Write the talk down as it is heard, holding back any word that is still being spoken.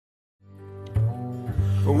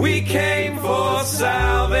We came for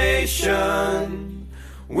salvation.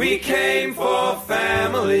 We came for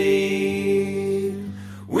family.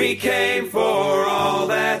 We came for all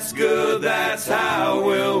that's good. That's how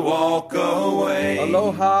we'll walk away.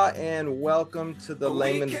 Aloha and welcome to the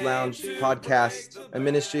Layman's Lounge podcast, a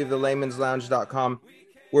ministry of the laymanslounge.com,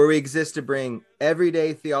 where we exist to bring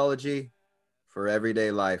everyday theology for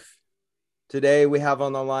everyday life. Today we have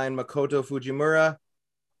on the line Makoto Fujimura.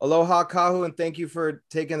 Aloha, Kahu, and thank you for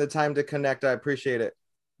taking the time to connect. I appreciate it.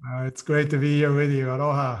 It's great to be here with you.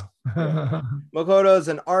 Aloha. Makoto is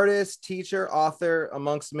an artist, teacher, author,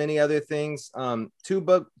 amongst many other things. Two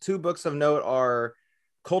books of note are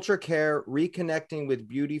Culture Care, Reconnecting with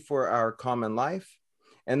Beauty for Our Common Life.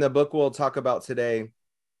 And the book we'll talk about today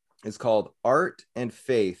is called Art and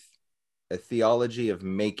Faith, A Theology of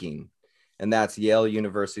Making. And that's Yale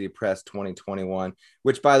University Press 2021,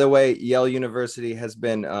 which, by the way, Yale University has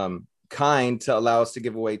been kind to allow us to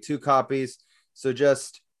give away 2 copies. So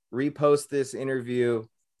just repost this interview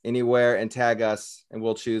anywhere and tag us, and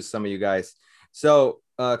we'll choose some of you guys. So,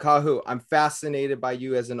 Kahu, I'm fascinated by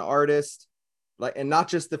you as an artist, and not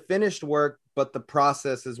just the finished work, but the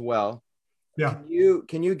process as well. Yeah.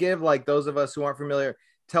 Can you give, like, those of us who aren't familiar,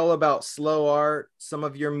 tell about slow art, some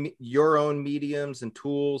of your own mediums and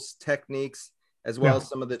tools, techniques, as well as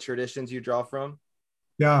some of the traditions you draw from?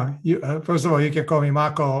 Yeah. First of all, you can call me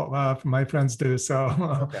Mako. My friends do. So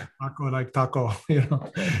okay. Mako like taco,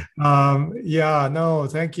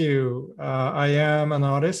 thank you. I am an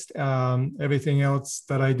artist. Everything else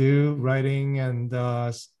that I do, writing and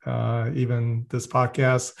even this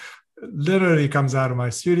podcast, literally comes out of my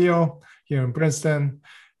studio here in Princeton.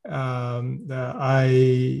 I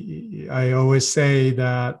always say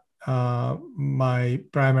that my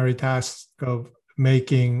primary task of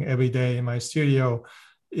making every day in my studio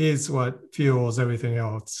is what fuels everything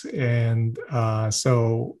else. And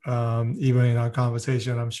so even in our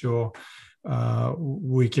conversation, I'm sure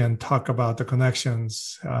we can talk about the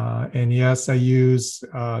connections. And yes, I use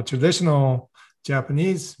traditional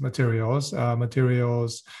Japanese materials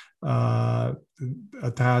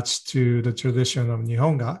attached to the tradition of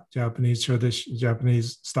Nihonga,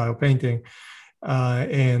 Japanese style painting.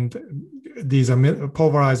 And these are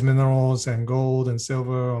pulverized minerals and gold and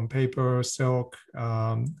silver on paper, silk,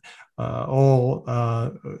 all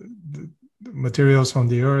materials from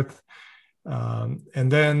the earth.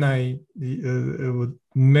 And then I would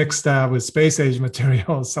mix that with space age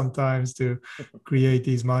materials sometimes to create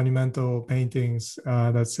these monumental paintings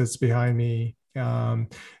that sits behind me.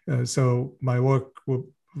 So my work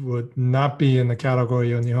would not be in the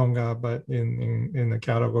category of Nihonga, but in the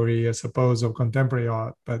category, I suppose, of contemporary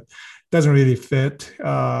art, but doesn't really fit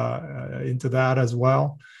into that as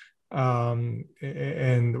well.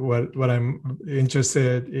 And what I'm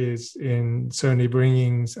interested is in certainly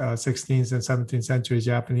bringing 16th and 17th century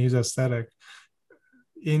Japanese aesthetic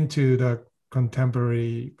into the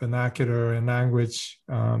contemporary vernacular and language,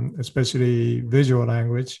 especially visual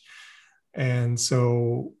language. And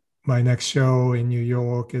so my next show in New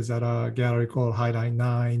York is at a gallery called Highlight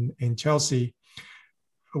 9 in Chelsea,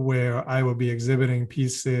 where I will be exhibiting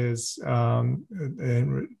pieces that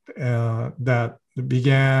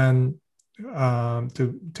began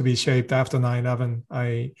to be shaped after 9/11.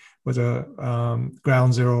 I was a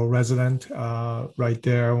ground zero resident right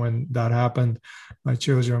there when that happened. My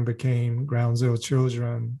children became ground zero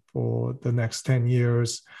children for the next 10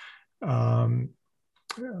 years.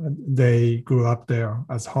 They grew up there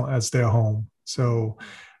as their home. So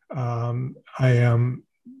I am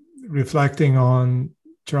reflecting on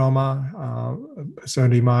trauma,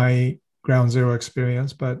 certainly my ground zero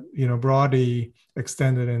experience, but broadly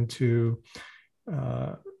extended into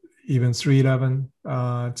even 3/11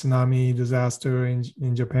 tsunami disaster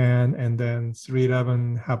in Japan, and then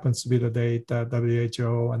 3/11 happens to be the date that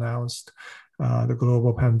WHO announced the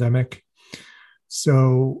global pandemic.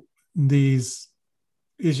 So these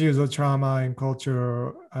issues of trauma and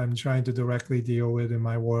culture I'm trying to directly deal with in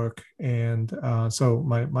my work. And so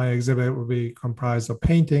my exhibit will be comprised of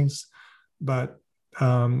paintings, but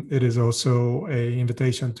it is also an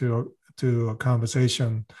invitation to a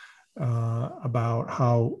conversation about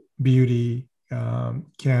how beauty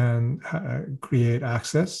can create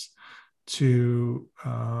access to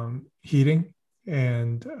healing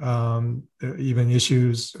and even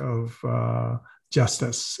issues of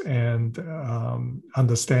justice and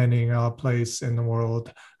understanding our place in the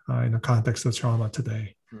world in the context of trauma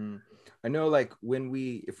today. I know, like, when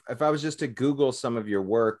if I was just to Google some of your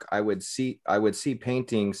work, I would see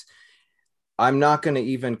paintings. I'm not going to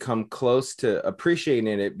even come close to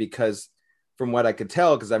appreciating it because from what I could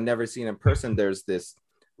tell, because I've never seen in person, there's this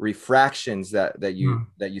refractions that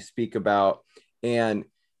you speak about, and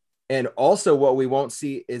also what we won't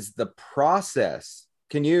see is the process.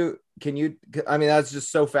 Can you, I mean, that's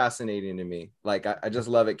just so fascinating to me. Like, I just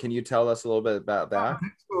love it. Can you tell us a little bit about that?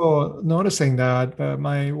 Thanks for noticing that.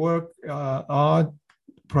 My work are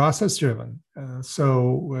process driven.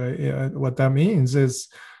 What that means is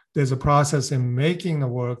there's a process in making the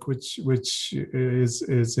work which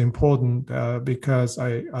is important, because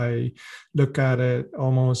I look at it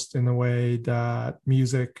almost in a way that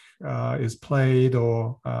music is played,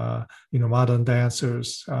 or modern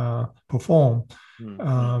dancers perform.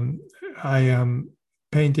 Mm-hmm. I am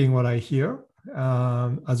painting what I hear,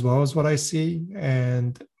 as well as what I see,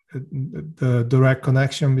 and the direct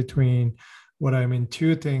connection between what I'm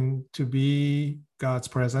intuiting to be God's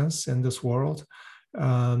presence in this world,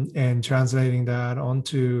 and translating that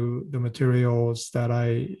onto the materials that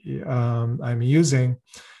I'm using,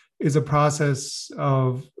 is a process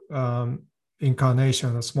of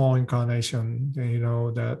incarnation, a small incarnation,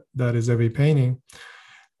 that is every painting.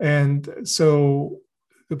 And so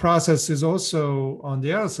the process is also on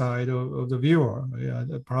the other side of the viewer,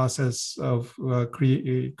 the process of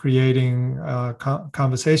creating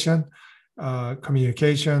conversation,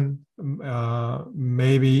 communication,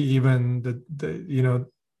 maybe even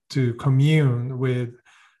to commune with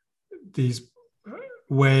these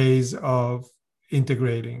ways of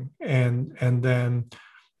integrating, and then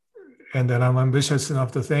I'm ambitious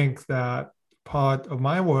enough to think that part of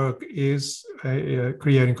my work is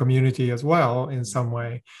creating community as well in some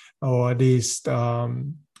way, or at least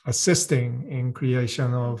assisting in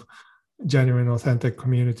creation of genuine, authentic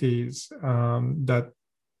communities that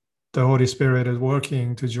the Holy Spirit is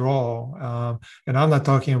working to draw. And I'm not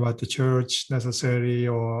talking about the church necessarily,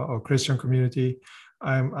 or Christian community.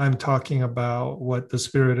 I'm talking about what the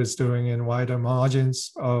Spirit is doing in wider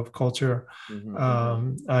margins of culture.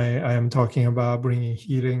 Mm-hmm. I am talking about bringing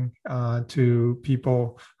healing to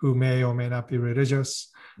people who may or may not be religious.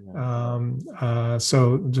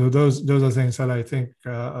 So those are things that I think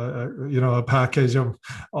a package of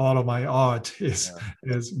all of my art is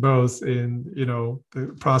both in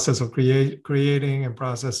the process of creating and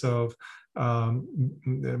process of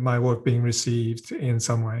my work being received in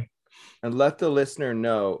some way. And let the listener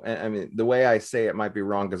know, and I mean, the way I say it might be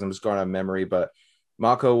wrong because I'm just going on memory, but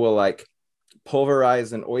Mako will like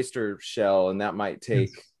pulverize an oyster shell, and that might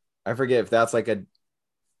take, I forget if that's like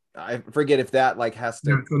if that like has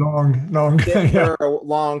to it's a long for a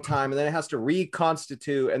long time, and then it has to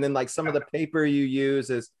reconstitute, and then like some of the paper you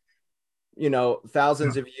use is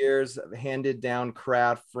thousands of years of handed down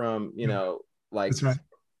craft from like that's right.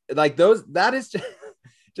 Like those, that is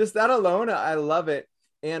just that alone, I love it.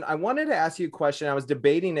 And I wanted to ask you a question. I was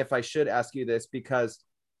debating if I should ask you this because,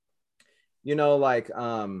 when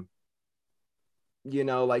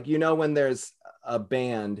there's a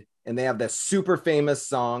band and they have this super famous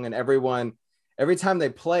song and every time they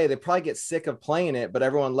play, they probably get sick of playing it, but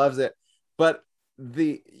everyone loves it. But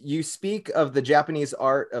you speak of the Japanese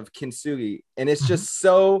art of kintsugi, and it's just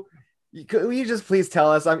so, will you just please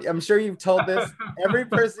tell us? I'm sure you've told this every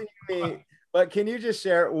person you meet, but can you just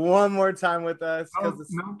share it one more time with us?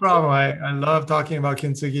 No problem. I love talking about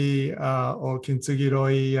kintsugi, or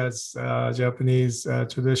kintsugi-roi, as Japanese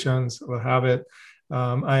traditions will have it.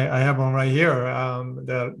 I have one right here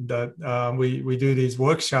that we do these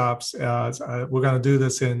workshops. We're going to do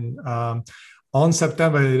this on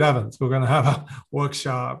September 11th. We're going to have a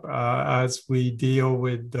workshop as we deal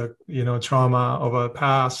with the trauma of our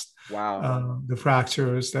past. Wow. The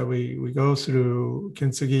fractures that we go through.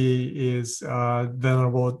 Kintsugi is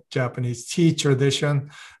venerable Japanese tea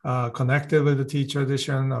tradition, connected with the tea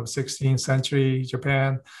tradition of 16th century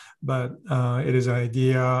Japan. But it is an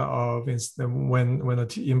idea of when an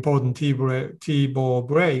important tea bowl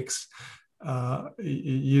breaks,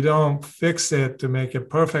 you don't fix it to make it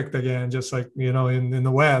perfect again, just like in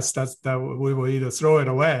the West, that we will either throw it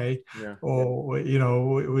away, or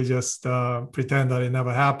we just pretend that it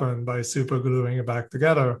never happened by super gluing it back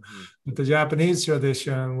together. But the Japanese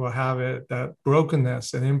tradition will have it that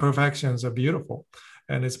brokenness and imperfections are beautiful,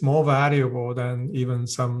 and it's more valuable than even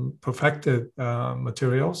some perfected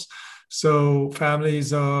materials. So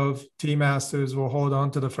families of tea masters will hold on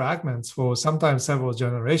to the fragments for sometimes several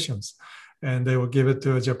generations, and they will give it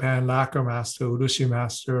to a Japan lacquer master, urushi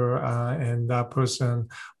master, and that person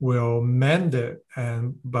will mend it.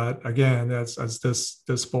 But again, as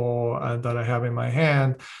this bowl that I have in my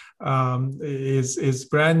hand is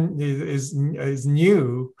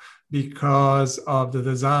new because of the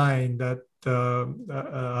design that the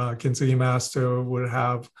kintsugi master would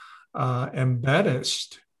have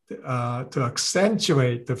embellished to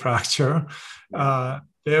accentuate the fracture.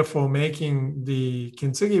 therefore making the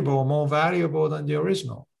kintsugi bowl more valuable than the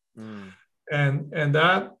original. And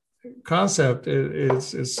that concept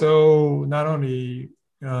is so not only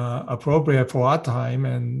appropriate for our time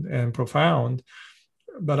and profound,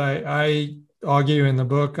 but I argue in the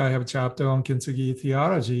book, I have a chapter on kintsugi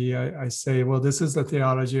theology. I say, well, this is the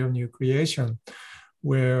theology of new creation,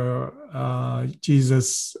 where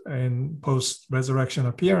Jesus in post-resurrection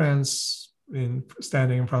appearance, in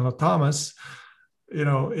standing in front of Thomas,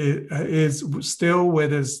 is still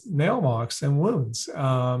with his nail marks and wounds.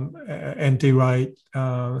 N.T. Wright,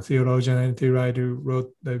 theologian N.T. Wright, who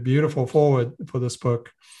wrote the beautiful foreword for this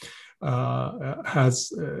book,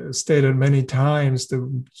 has stated many times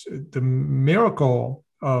the miracle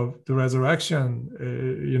of the resurrection.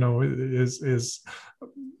 Is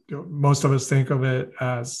most of us think of it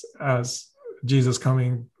as Jesus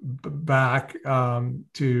coming back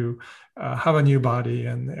to have a new body,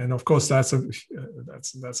 and of course that's a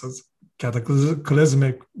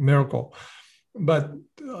cataclysmic miracle. But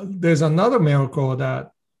there's another miracle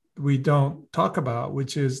that we don't talk about,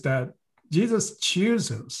 which is that Jesus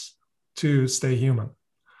chooses to stay human.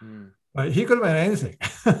 Like, he could have been anything,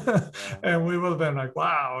 and we would have been like,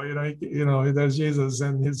 "Wow, there's Jesus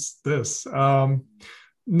and he's this."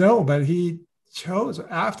 No, but he chose,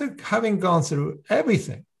 after having gone through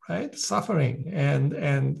everything, right, suffering and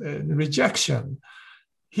rejection,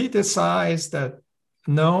 he decides that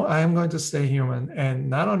no, I am going to stay human, and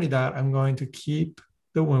not only that, I'm going to keep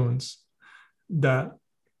the wounds that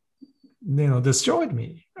destroyed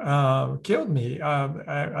me, killed me.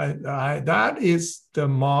 That is the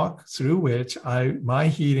mark through which my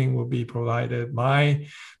healing will be provided, my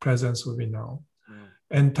presence will be known.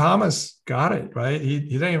 And Thomas got it, right? He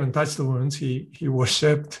didn't even touch the wounds. He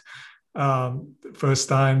worshipped. First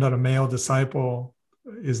time that a male disciple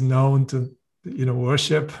is known to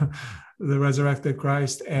worship the resurrected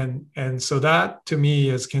Christ, and so that to me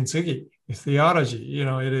is kintsugi theology.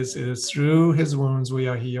 It is through his wounds we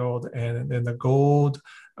are healed, and the gold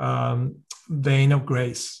vein of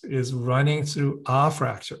grace is running through our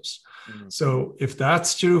fractures. So if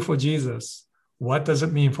that's true for Jesus, what does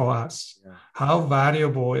it mean for us? How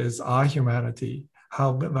valuable is our humanity?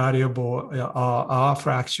 How valuable are our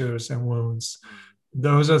fractures and wounds?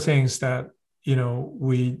 Those are things that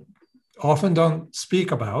we often don't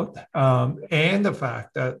speak about, and the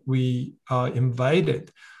fact that we are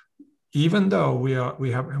invited, even though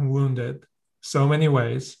we have been wounded so many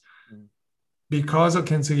ways, because of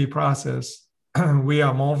kintsugi process, we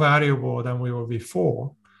are more valuable than we were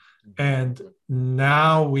before. And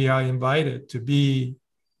now we are invited to be,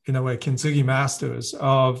 in a way, kintsugi masters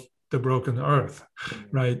of the broken earth,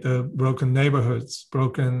 right? The broken neighborhoods,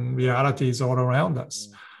 broken realities all around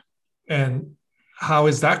us. And how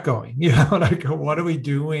is that going? What are we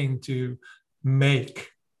doing to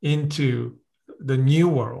make into the new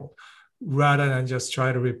world, rather than just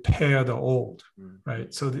try to repair the old,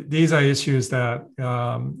 right? So these are issues that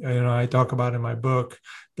I talk about in my book,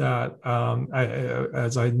 that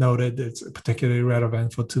as I noted, it's particularly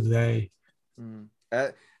relevant for today.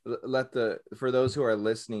 For those who are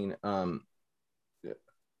listening,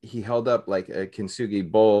 he held up like a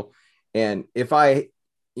kintsugi bowl, and if I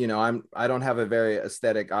don't have a very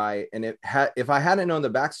aesthetic eye, and if I hadn't known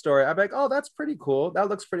the backstory, I'd be like, oh, that's pretty cool, that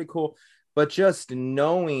looks pretty cool. But just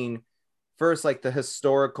knowing first, like, the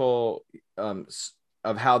historical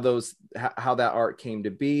of how that art came to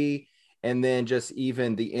be, and then just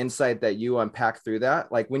even the insight that you unpack through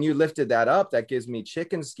that, like when you lifted that up, that gives me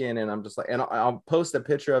chicken skin, and I'm just like, and I'll post a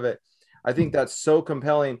picture of it. I think that's so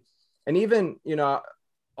compelling. And even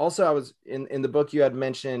also, I was in the book, you had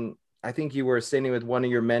mentioned, I think you were sitting with one of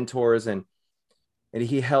your mentors, and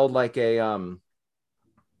he held like a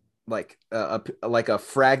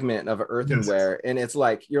fragment of earthenware. Yes. And it's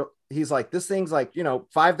like, he's like, this thing's like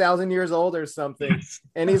 5,000 years old or something. Yes.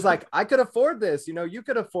 And he's like, I could afford this, you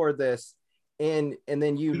could afford this. And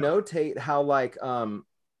then notate how like a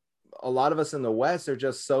lot of us in the West are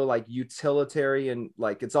just so like utilitarian,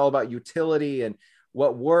 like it's all about utility and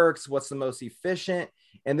what works, what's the most efficient.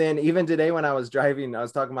 And then even today when I was driving, I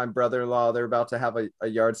was talking to my brother-in-law, they're about to have a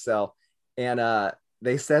yard sale, and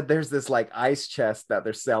they said there's this like ice chest that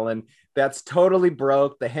they're selling that's totally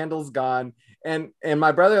broke, the handle's gone, and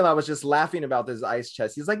my brother-in-law was just laughing about this ice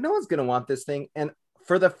chest. He's like, no one's gonna want this thing. And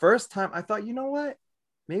for the first time I thought, you know what,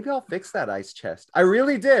 maybe I'll fix that ice chest. I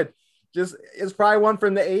really did. Just, it's probably one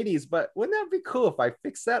from the 80s, but wouldn't that be cool if I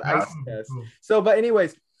fix that ice chest? Cool. So, but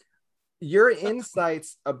anyways, your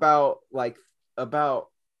insights about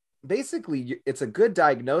basically, it's a good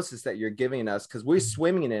diagnosis that you're giving us, because we're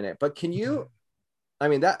swimming in it. But can you I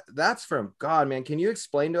mean, that's from God, man. Can you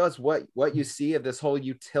explain to us what you see of this whole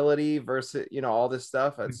utility versus, all this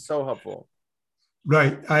stuff? It's so helpful.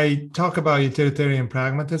 Right. I talk about utilitarian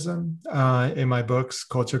pragmatism in my books.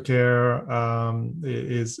 Culture Care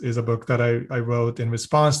is a book that I wrote in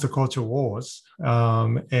response to culture wars.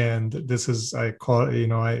 And this is, I call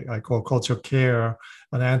Culture Care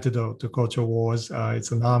an antidote to culture wars.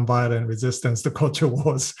 It's a nonviolent resistance to culture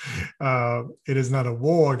wars. It is not a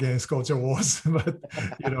war against culture wars, but,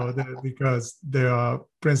 because there are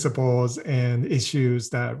principles and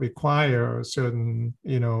issues that require certain,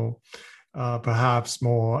 perhaps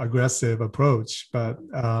more aggressive approach. But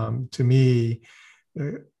to me,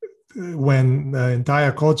 when the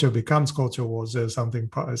entire culture becomes culture wars, there's something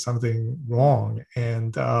wrong.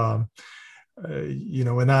 And we're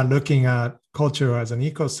not looking at culture as an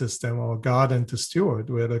ecosystem or a garden to steward.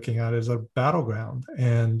 We're looking at it as a battleground.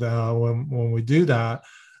 And when we do that,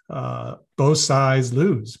 both sides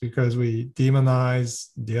lose because we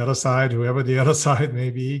demonize the other side, whoever the other side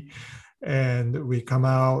may be. And we come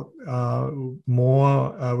out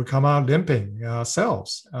we come out limping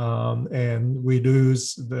ourselves, and we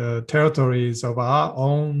lose the territories of our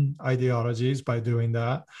own ideologies by doing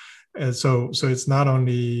that. And so it's not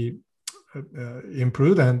only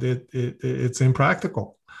imprudent, it's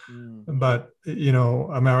impractical. But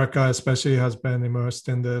America especially has been immersed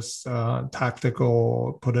in this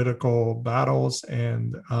tactical political battles,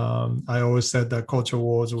 and I always said that culture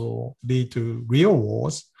wars will lead to real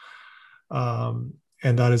wars.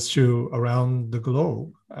 And that is true around the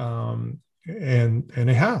globe. And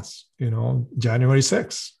it has, January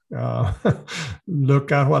 6th.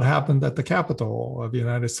 Look at what happened at the Capitol of the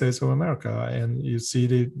United States of America, and you see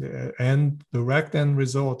the direct end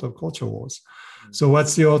result of culture wars. So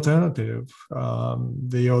what's the alternative?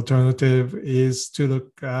 The alternative is to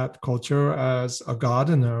look at culture as a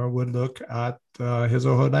gardener would look at his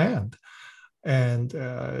or her land. And,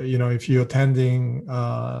 if you're tending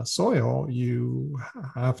soil, you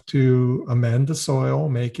have to amend the soil,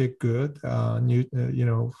 make it good,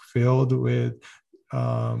 filled with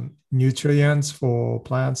nutrients for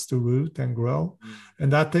plants to root and grow.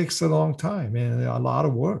 And that takes a long time and a lot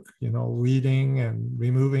of work, weeding and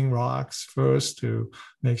removing rocks first to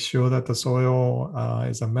make sure that the soil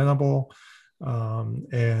is amenable.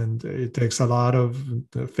 And it takes a lot of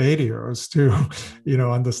failures to,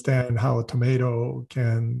 understand how a tomato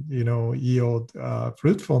can, yield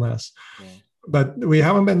fruitfulness. Yeah. But we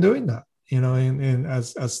haven't been doing that,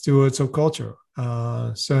 as stewards of culture,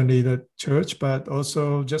 certainly the church, but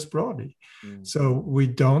also just broadly. So we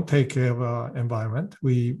don't take care of our environment.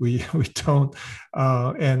 We don't.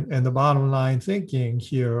 And the bottom line thinking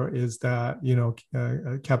here is that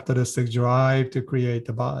a capitalistic drive to create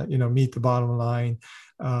meet the bottom line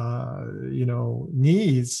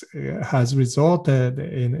needs has resulted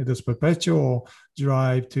in this perpetual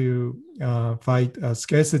drive to fight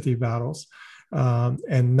scarcity battles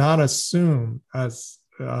and not assume, as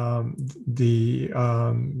the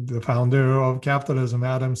founder of capitalism,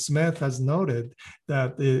 Adam Smith, has noted,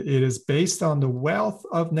 that it is based on the wealth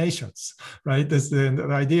of nations, right? The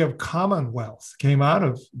idea of commonwealth came out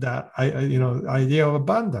of that, idea of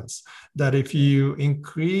abundance, that if you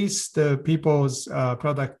increase the people's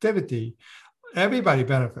productivity, everybody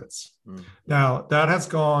benefits. Now, that has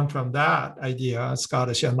gone from that idea,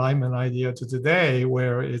 Scottish Enlightenment idea, to today,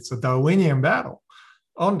 where it's a Darwinian battle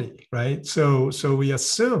only, right? So we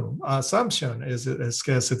assume, our assumption is a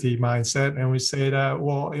scarcity mindset, and we say that,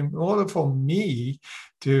 well, in order for me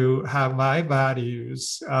to have my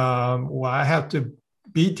values, I have to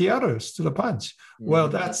beat the others to the punch. Well,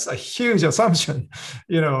 that's a huge assumption,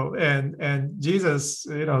 and Jesus,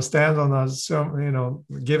 stands on a,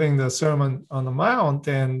 giving the Sermon on the Mount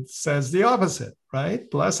and says the opposite, right?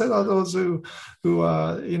 Blessed are those who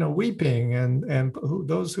are, weeping and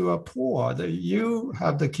those who are poor, that you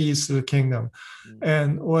have the keys to the kingdom.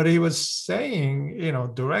 And what he was saying,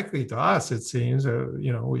 directly to us, it seems,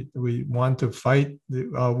 we want to fight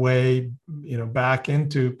our way, back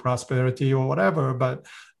into prosperity or whatever, but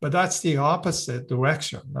that's the opposite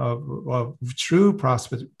direction of true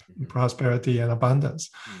prosperity and abundance.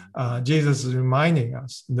 Jesus is reminding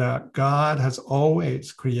us that God has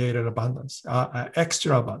always created abundance,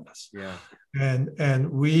 extra abundance. Yeah. And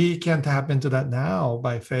we can tap into that now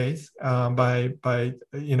by faith, by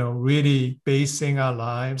really basing our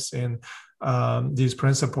lives in these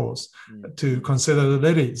principles, to consider the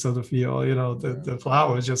lilies of the field, the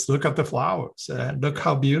flowers. Just look at the flowers and look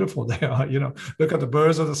how beautiful they are. Look at the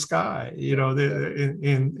birds of the sky.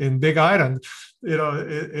 In Big Island,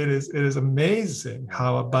 it is amazing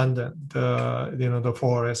how abundant the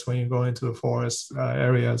forest, when you go into the forest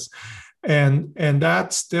areas. and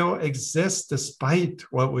that still exists despite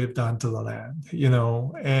what we've done to the land,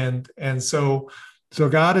 and so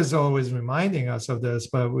God is always reminding us of this,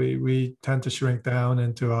 but we tend to shrink down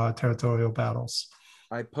into our territorial battles.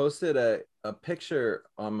 I posted a picture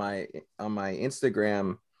on my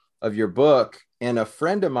Instagram of your book, and a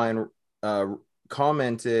friend of mine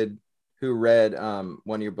commented, who read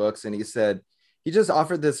one of your books, and he said he just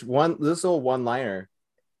offered this little one-liner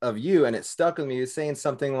of you, and it stuck with me. He was saying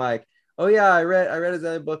something like, "Oh yeah, I read his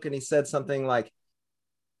other book," and he said something like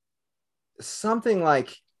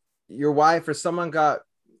your wife or someone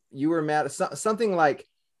you were mad, something like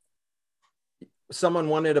someone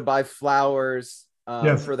wanted to buy flowers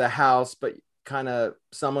Yes. for the house, but kind of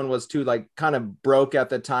someone was too kind of broke at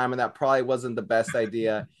the time, and that probably wasn't the best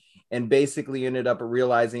idea, and basically ended up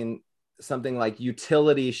realizing something like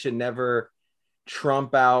utility should never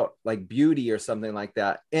trump out like beauty or something like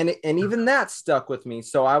that. And even that stuck with me.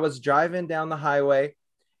 So I was driving down the highway,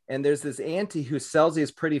 and there's this auntie who sells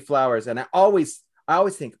these pretty flowers, and I always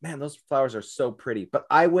think, man, those flowers are so pretty, but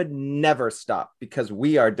I would never stop because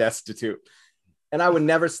we are destitute, and I would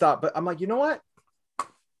never stop. But I'm like, you know what?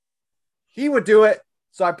 He would do it.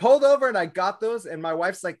 So I pulled over and I got those, and my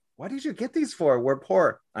wife's like, what did you get these for? We're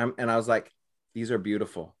poor. And I was like, these are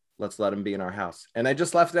beautiful. Let's let them be in our house. And I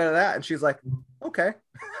just left it at that. And she's like, okay.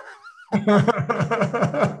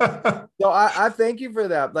 So I thank you for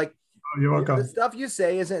that. Like, you're welcome. The stuff you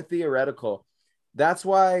say isn't theoretical. That's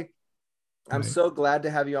why I'm so glad to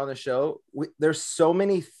have you on the show. There's so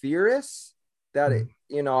many theorists that,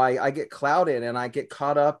 I get clouded, and I get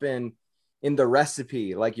caught up in the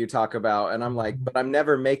recipe, like you talk about. And I'm like, but I'm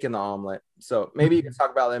never making the omelet. So maybe you can talk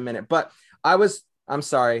about that in a minute. But I'm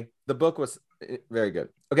sorry. The book was very good.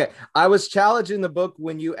 Okay. I was challenged in the book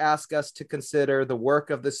when you ask us to consider the work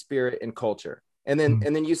of the Spirit in culture. And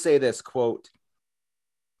then you say this quote,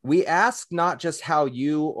 "We ask not just how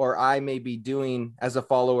you or I may be doing as a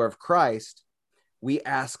follower of Christ. We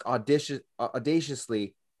ask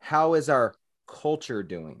audaciously, how is our culture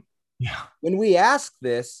doing?" Yeah. When we ask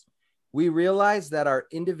this, we realize that our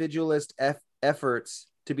individualist efforts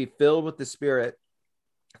to be filled with the Spirit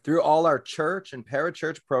through all our church and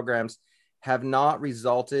parachurch programs have not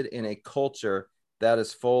resulted in a culture that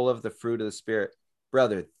is full of the fruit of the Spirit.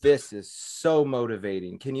 Brother, this is so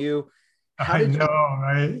motivating. Can you? I know,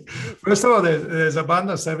 right? First of all, there's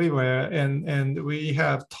abundance everywhere, and we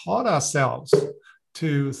have taught ourselves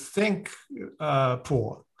to think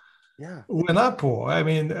poor. Yeah, we're not poor. I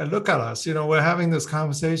mean, look at us. We're having this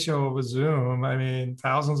conversation over Zoom. I mean,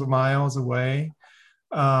 thousands of miles away.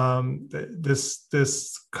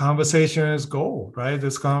 This conversation is gold, right?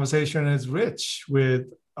 This conversation is rich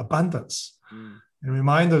with abundance and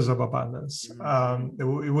reminders of abundance.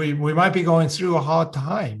 We might be going through a hard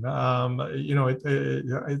time.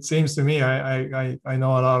 It seems to me, I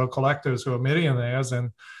know a lot of collectors who are millionaires,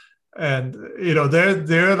 and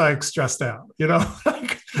they're like stressed out, and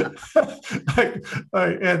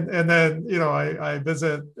then I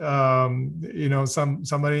visit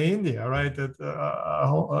somebody in India, right? That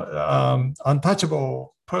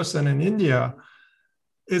untouchable person in India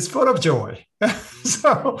is full of joy.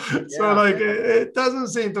 So like it doesn't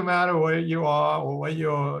seem to matter where you are or where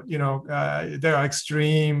you're. There are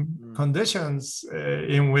extreme conditions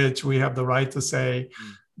in which we have the right to say,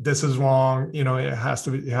 this is wrong, it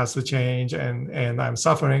has to change, and I'm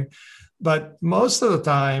suffering. But most of the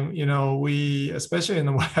time, we, especially in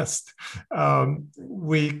the West,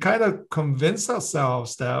 we kind of convince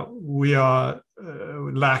ourselves that we are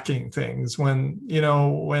lacking things when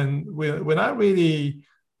we're not really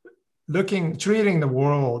treating the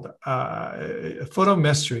world full of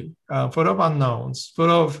mystery, full of unknowns,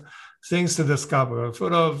 full of things to discover,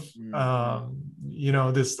 full of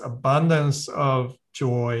this abundance of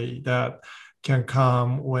joy that can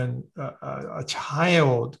come when a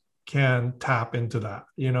child can tap into that,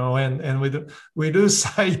 and we lose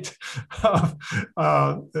sight of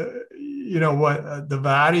what the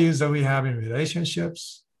values that we have in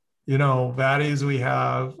relationships, values we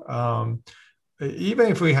have. Even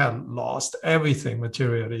if we have lost everything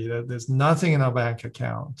materially, that there's nothing in our bank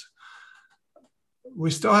account, we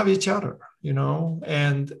still have each other,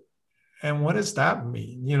 and what does that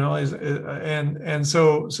mean?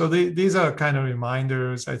 So these are kind of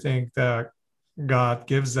reminders, I think, that God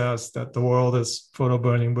gives us, that the world is full of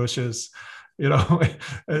burning bushes. We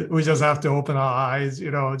just have to open our eyes,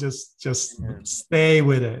 just stay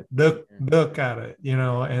with it, look at it,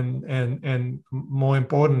 and more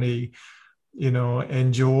importantly,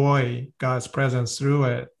 enjoy God's presence through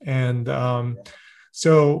it. And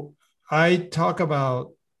so I talk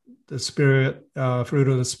about the Spirit, fruit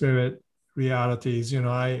of the Spirit, realities.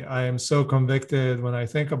 I am so convicted when I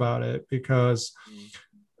think about it, because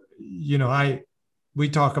we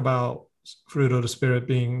talk about fruit of the Spirit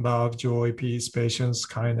being love, joy, peace, patience,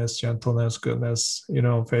 kindness, gentleness, goodness,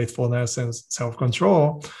 faithfulness, and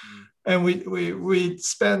self-control. And we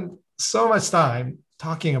spend so much time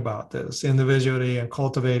talking about this individually and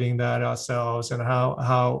cultivating that ourselves, and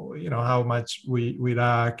how much we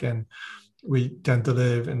lack, and we tend to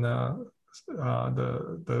live in the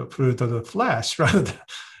fruit of the flesh, rather than,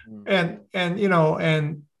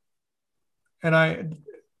 and I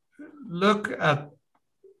look at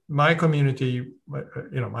my community,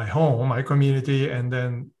 my home, my community, and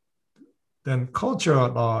then culture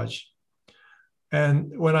at large.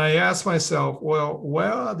 And when I ask myself, well,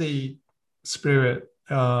 where are the Spirit,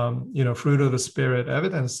 fruit of the Spirit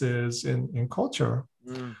evidences in culture?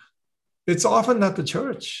 It's often not the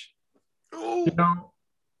church.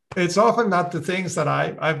 It's often not the things that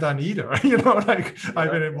I've done either,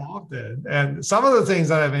 I've been involved in. And some of the things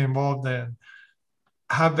that I've been involved in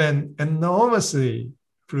have been enormously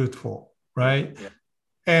fruitful, right?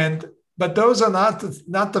 But those are not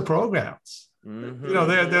the programs.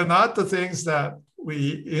 They're not the things that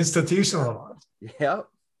we institutionalize.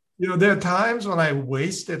 There are times when I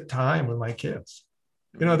wasted time with my kids.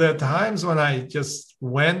 There are times when I just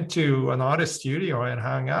went to an artist studio and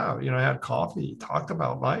hung out, had coffee, talked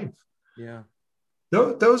about life.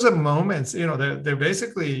 Those are moments, they're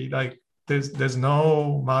basically like, there's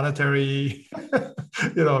no monetary,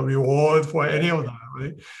 reward for any of that,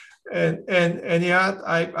 right? And yet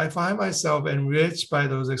I find myself enriched by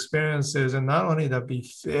those experiences, and not only that, be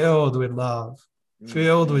filled with love,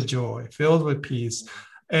 filled with joy, filled with peace.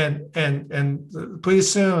 And pretty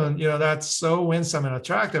soon, that's so winsome and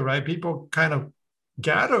attractive, right? People kind of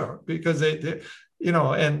gather because they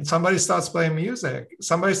and somebody starts playing music,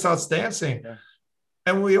 somebody starts dancing,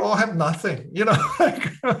 and we all have nothing,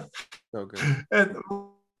 So good. And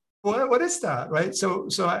what is that, right? So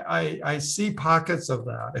I see pockets of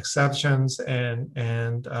that, exceptions, and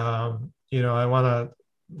I want to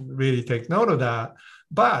really take note of that.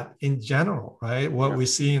 But in general, right, what we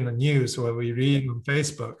see in the news, what we read on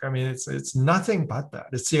Facebook, I mean, it's nothing but that.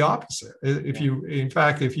 It's the opposite. If you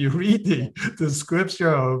read the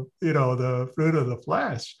scripture of, the fruit of the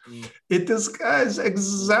flesh, it describes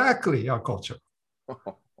exactly our culture.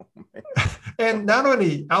 And not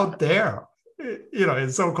only out there,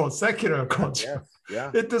 in so-called secular culture,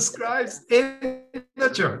 it describes in the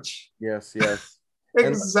church. Yes.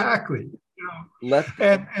 Exactly.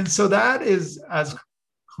 And so that is as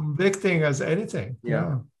convicting as anything.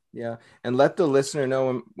 And let the listener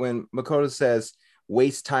know, when Makoto says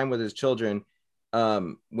waste time with his children,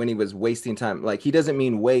 when he was wasting time, like, he doesn't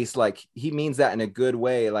mean waste, like, he means that in a good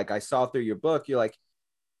way. Like, I saw through your book, you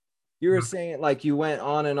were saying, like, you went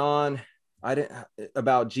on and on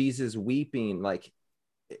about Jesus weeping, like,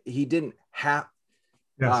 he didn't have.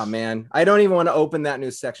 Oh man, I don't even want to open that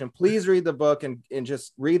new section. Please read the book and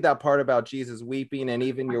just read that part about Jesus weeping, and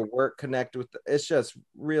even your work connect with it's just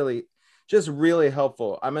really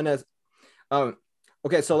helpful. I'm gonna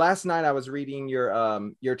okay, so last night I was reading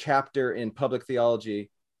your chapter in Public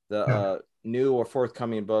Theology, the new or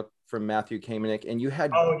forthcoming book from Matthew Kamenik, and you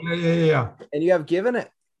had and you have given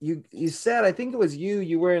it, you said, I think it was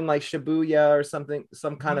you were in like Shibuya or something,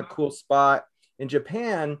 some kind of cool spot in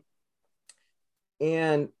Japan,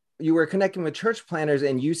 and you were connecting with church planners,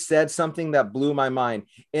 and you said something that blew my mind,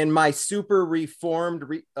 and my super reformed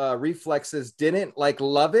reflexes didn't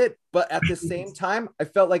love it, but at the same time I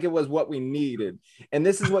felt like it was what we needed. And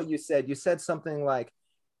this is what you said. You said something like,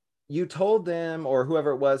 you told them, or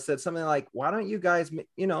whoever it was said something like, why don't you guys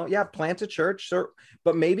plant a church,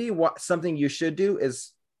 but maybe something you should do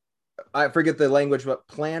is, I forget the language, but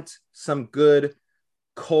plant some good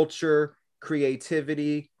culture,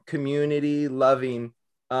 creativity, community, loving.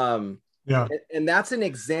 And that's an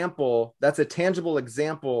example, that's a tangible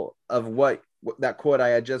example of what that quote I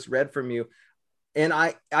had just read from you. And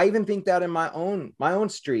I even think that in my own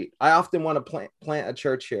street, I often want to plant a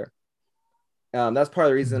church here. That's part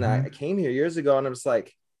of the reason I came here years ago, and I was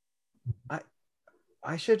like,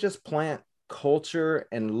 I should just plant culture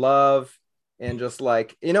and love, and just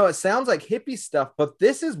it sounds like hippie stuff, but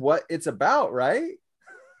this is what it's about, right?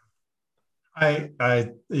 And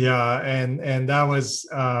that was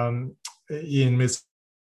in Miss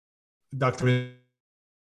Dr.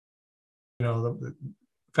 The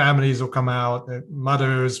families will come out,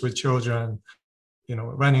 mothers with children,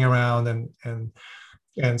 running around, and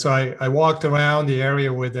so I walked around the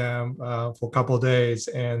area with them for a couple of days,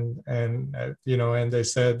 and they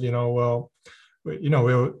said, well, we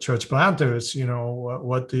were church planters,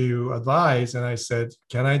 what do you advise? And I said,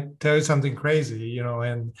 can I tell you something crazy,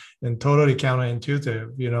 and totally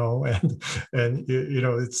counterintuitive, and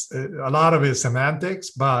it's a lot of it is semantics,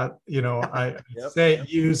 but, I say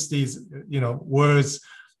use these, words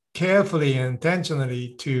carefully and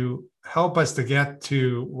intentionally to help us to get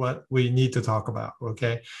to what we need to talk about.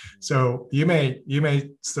 Okay. So you may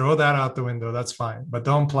throw that out the window. That's fine, but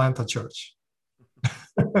don't plant a church.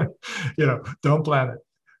 Don't plan it.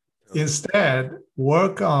 Instead,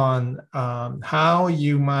 work on how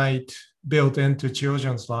you might build into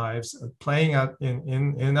children's lives, playing out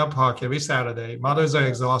in a park every Saturday. Mothers are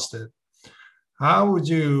exhausted. How would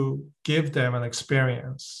you give them an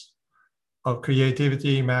experience of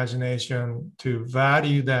creativity, imagination, to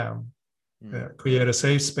value them, create a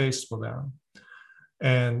safe space for them?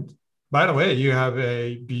 And by the way, you have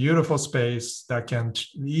a beautiful space that can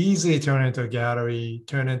easily turn into a gallery,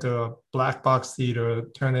 turn into a black box theater,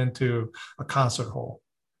 turn into a concert hall.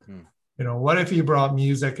 What if you brought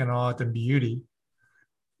music and art and beauty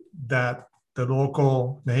that the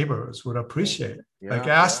local neighbors would appreciate? Like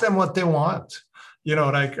ask them what they want.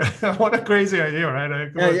 What a crazy idea,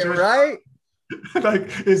 right? Right.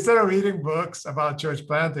 Like instead of reading books about church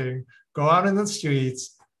planting, go out in the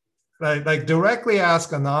streets. Like directly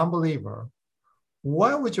ask a non-believer,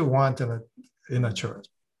 what would you want in a church?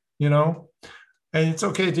 And it's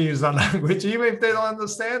okay to use that language, even if they don't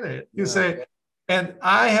understand it. You say, and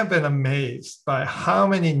I have been amazed by how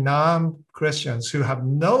many non-Christians who have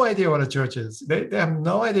no idea what a church is. They have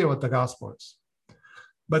no idea what the gospel is,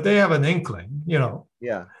 but they have an inkling,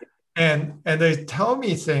 Yeah. And they tell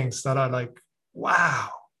me things that are like, wow,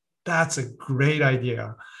 that's a great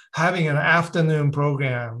idea. Having an afternoon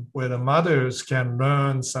program where the mothers can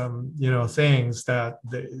learn some, things that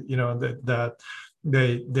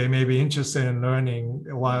they may be interested in learning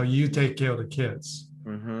while you take care of the kids.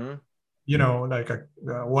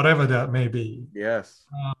 Whatever that may be. Yes.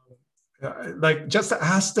 Like just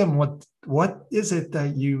ask them what is it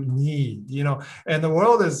that you need, and the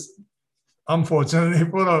world is unfortunately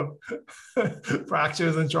full of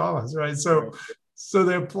fractures and traumas, right? So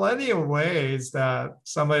there are plenty of ways that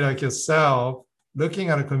somebody like yourself, looking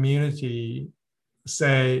at a community,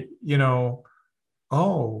 say,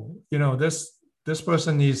 this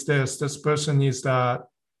person needs this person needs that,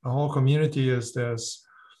 the whole community is this.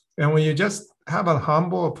 And when you just have a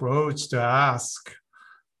humble approach to ask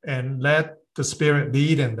and let the Spirit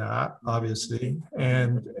lead in that, obviously.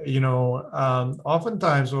 And,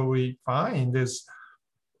 oftentimes what we find is,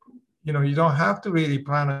 you don't have to really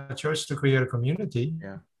plan a church to create a community.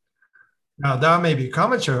 Yeah. Now that may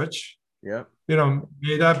become a church. Yeah.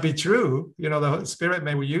 May that be true. The Spirit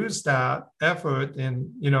may use that effort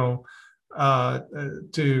in,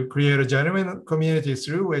 to create a genuine community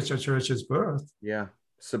through which a church is birthed. Yeah.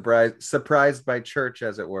 Surprised by church,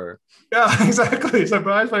 as it were. Yeah, exactly.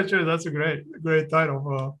 Surprised by church. That's a great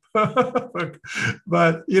title for.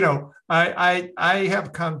 But I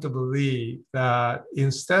have come to believe that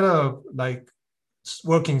instead of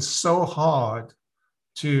working so hard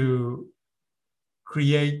to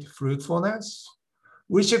create fruitfulness,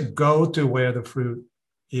 we should go to where the fruit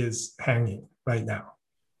is hanging right now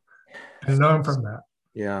and learn from that.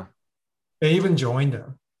 Yeah. And even join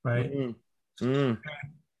them, right? And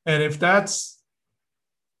if that's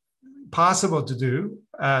possible to do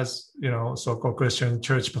as, so-called Christian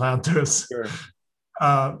church planters, Sure.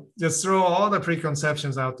 Just throw all the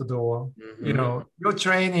preconceptions out the door. Your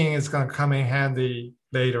training is going to come in handy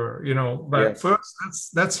later, but first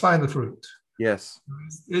let's find the fruit. Yes.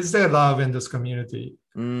 Is there love in this community?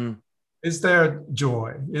 Is there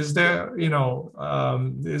joy? Is there,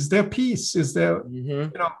 is there peace? Is there,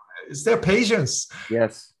 is there patience?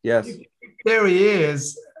 Yes. Yes. If there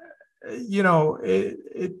is,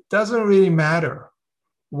 it doesn't really matter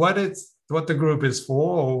what the group is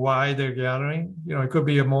for or why they're gathering. It could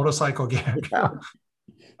be a motorcycle gang. Yeah.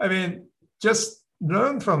 I mean, just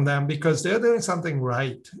learn from them because they're doing something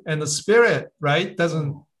right. And the Spirit, right,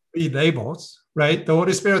 doesn't read labels, right? The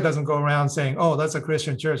Holy Spirit doesn't go around saying, oh, that's a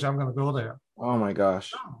Christian church, I'm going to go there. Oh my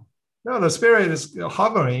gosh. No, the Spirit is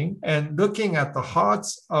hovering and looking at the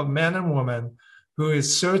hearts of men and women who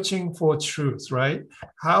is searching for truth, right?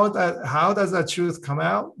 How does that truth come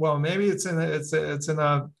out? Well, maybe it's in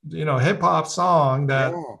a hip hop song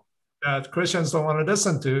that Christians don't want to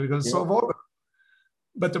listen to because it's so vulgar.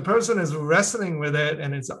 But the person is wrestling with it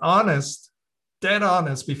and it's honest, dead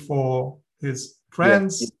honest before his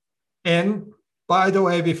friends, and by the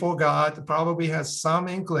way, before God, probably has some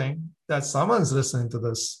inkling that someone's listening to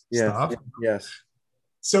this stuff. Yes.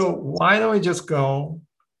 So why don't we just go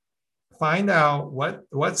find out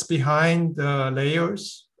what's behind the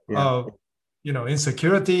layers of,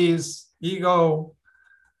 insecurities, ego.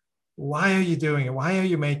 Why are you doing it? Why are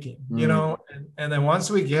you making? And then once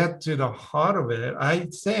we get to the heart of it, I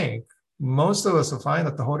think most of us will find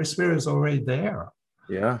that the Holy Spirit is already there.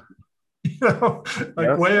 Yeah.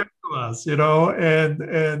 Where to us, and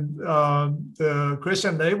the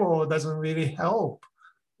Christian label doesn't really help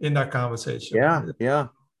in that conversation. Yeah.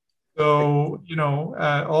 So,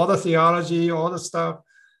 all the theology, all the stuff,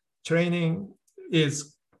 training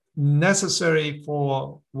is necessary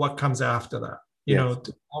for what comes after that,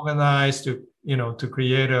 to organize, to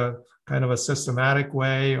create a kind of a systematic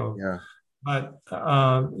way of, but,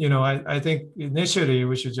 I think initially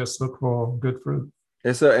we should just look for good fruit.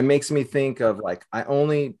 It makes me think of like, I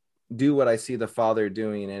only do what I see the Father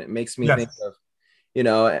doing. And it makes me think of,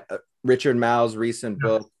 Richard Mao's recent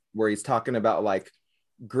book where he's talking about like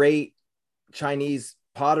great Chinese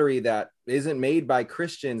pottery that isn't made by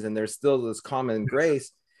Christians, and there's still this common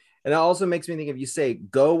grace. And it also makes me think, if you say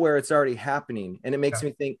go where it's already happening, and it makes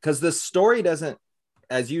me think, because the story doesn't,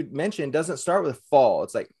 as you mentioned, doesn't start with fall.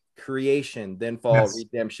 It's like creation, then fall,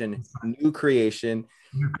 redemption, new creation.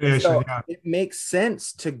 So it makes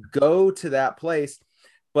sense to go to that place.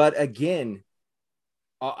 But again,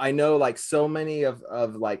 I know like so many of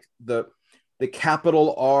like the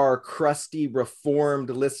capital R crusty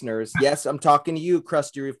reformed listeners. Yes, I'm talking to you,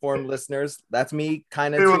 crusty reformed listeners. That's me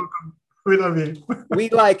kind of too. We love you. we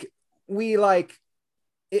like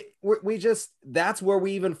it. We just, that's where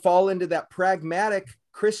we even fall into that pragmatic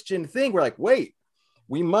Christian thing. We're like, wait,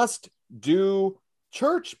 we must do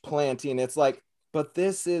church planting. It's like, but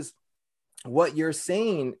this is what you're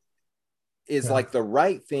saying is like the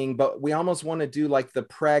right thing, but we almost want to do like the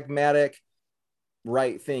pragmatic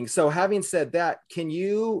right thing. So having said that, can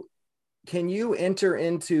you enter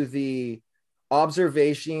into the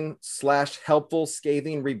observation / helpful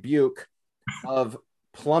scathing rebuke of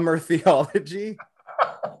plumber theology?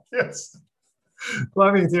 Yes.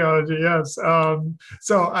 Plumbing theology, yes.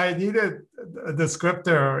 So I needed a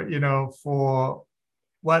descriptor, for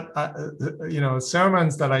what,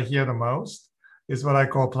 sermons that I hear the most is what I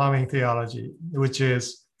call plumbing theology, which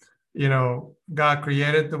is, God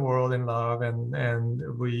created the world in love, and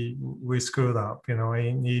we screwed up,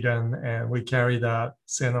 in Eden, and we carry that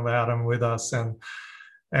sin of Adam with us,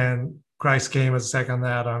 and Christ came as second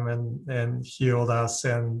Adam and healed us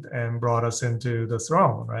and brought us into the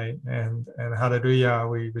throne, right? And hallelujah,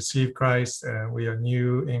 we receive Christ and we are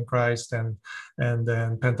new in Christ, and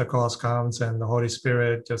then Pentecost comes and the Holy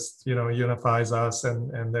Spirit just unifies us,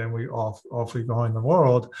 and then we off we go in the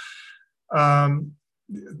world.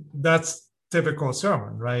 That's typical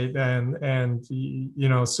sermon, right? And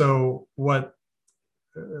so what?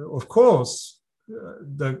 Of course,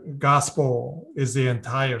 the gospel is the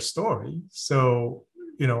entire story. So,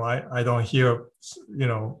 I don't hear,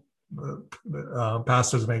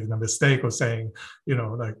 pastors making a mistake of saying,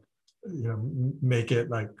 make it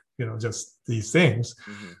like, just these things.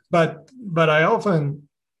 Mm-hmm. But I often,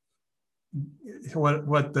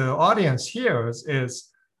 what the audience hears is,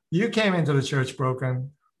 you came into the church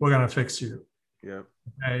broken, we're going to fix you. Yeah.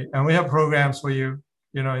 Okay. And we have programs for you,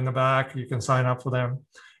 in the back, you can sign up for them.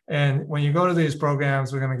 And when you go to these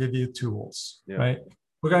programs, we're going to give you tools, right?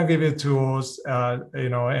 We're going to give you tools, and you're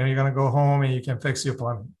going to go home and you can fix your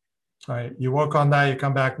plumbing, right? You work on that, you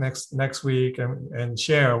come back next week and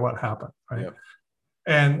share what happened, right?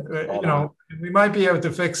 And, we might be able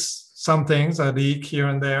to fix some things, a leak here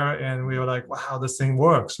and there. And we were like, wow, this thing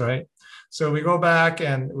works, right? So we go back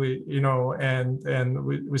and we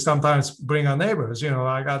sometimes bring our neighbors,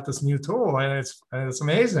 I got this new tool and it's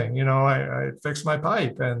amazing. I fixed my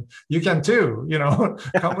pipe and you can too,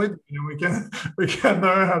 come with me. We can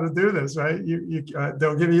learn how to do this, right?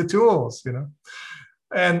 They'll give you tools,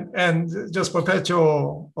 and just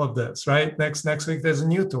perpetual of this, right? Next week, there's a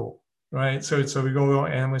new tool, right? So we go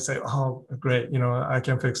and we say, oh, great. I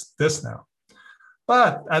can fix this now.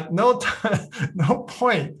 But at no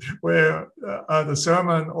point where the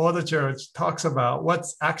sermon or the church talks about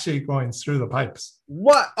what's actually going through the pipes.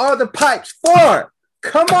 What are the pipes for?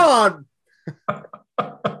 Come on.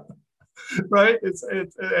 Right?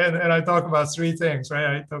 And I talk about three things, right?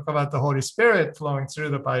 I talk about the Holy Spirit flowing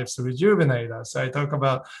through the pipes to rejuvenate us. I talk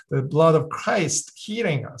about the blood of Christ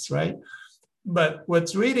healing us, right? But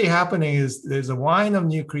what's really happening is there's a wine of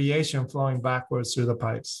new creation flowing backwards through the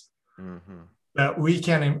pipes. Mm-hmm. That we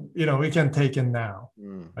can take in now,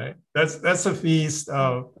 right? That's a feast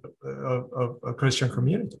of a Christian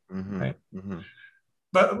community, right? Mm-hmm.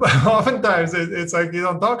 But oftentimes it's like you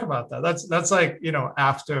don't talk about that. That's like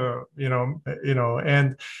after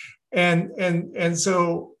and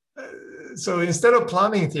so so instead of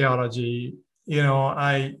plumbing theology,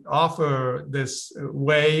 I offer this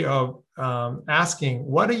way of asking,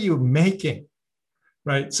 what are you making?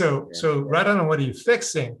 Right. So rather than what are you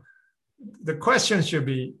fixing, the question should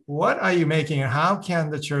be, what are you making and how can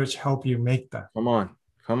the church help you make that? Come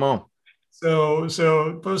on.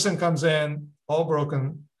 So person comes in all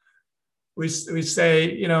broken. We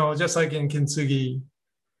say, just like in Kintsugi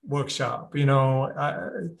workshop,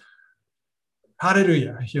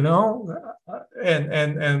 hallelujah, and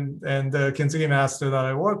the Kintsugi master that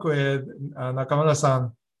I work with,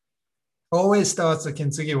 Nakamura-san, always starts the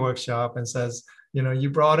Kintsugi workshop and says, you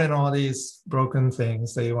brought in all these broken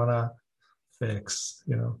things that you want to fix,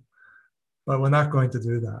 but we're not going to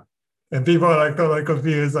do that. And people are like totally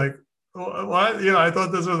confused, like, what? I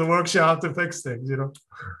thought this was a workshop to fix things,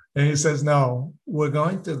 And he says, no, we're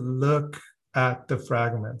going to look at the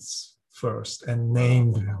fragments first and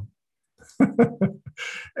name them.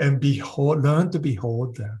 And learn to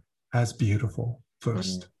behold them as beautiful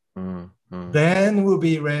first. Then we'll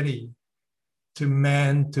be ready to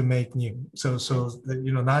mend, to make new. So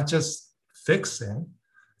not just fixing,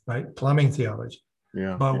 right? Plumbing theology.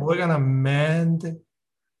 Yeah. But we're gonna mend,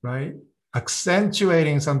 right?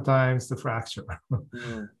 Accentuating sometimes the fracture.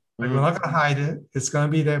 We're not gonna hide it. It's gonna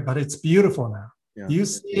be there, but it's beautiful now. Yeah. You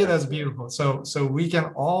see it as beautiful. So we can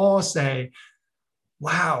all say,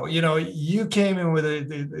 wow, you came in with it,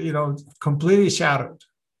 completely shattered.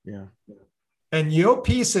 Yeah. And your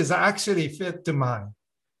pieces actually fit to mine.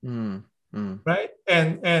 Right?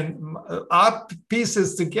 And our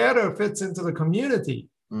pieces together fits into the community.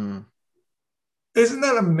 Isn't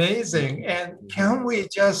that amazing? And can we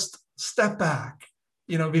just step back,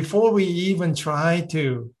 before we even try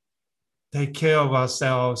to take care of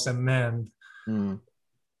ourselves and mend?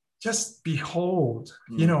 Just behold,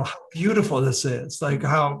 how beautiful this is, like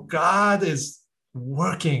how God is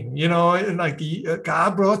working, and like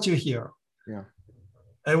God brought you here. Yeah.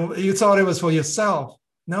 And you thought it was for yourself.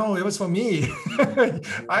 No, it was for me.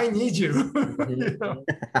 I need you.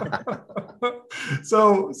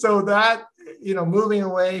 So that, moving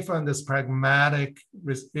away from this pragmatic,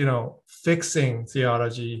 fixing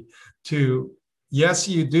theology to, yes,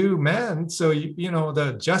 you do mend. So,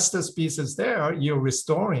 the justice piece is there. You're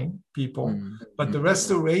restoring people. But the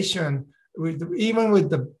restoration, even with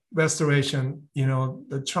the restoration,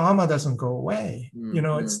 the trauma doesn't go away.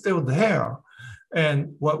 It's still there.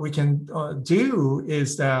 And what we can do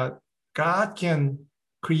is that God can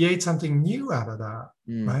create something new out of that,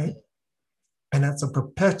 right? And that's a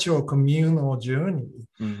perpetual communal journey.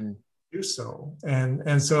 Do so.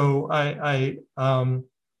 And so I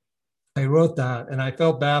wrote that, and I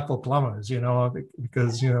felt bad for plumbers,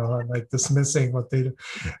 because I'm like dismissing what they do.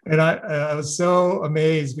 And I was so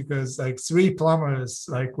amazed because like 3 plumbers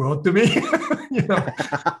like wrote to me,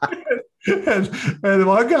 and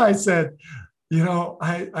one guy said,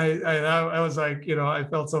 I was like, I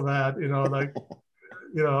felt so bad, like,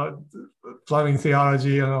 plumbing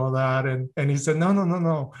theology and all that. And he said,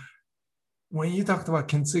 no. When you talked about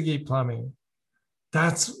Kintsugi plumbing,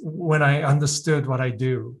 that's when I understood what I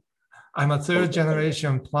do. I'm a 3rd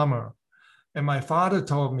generation plumber. And my father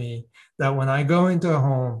told me that when I go into a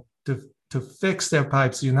home to fix their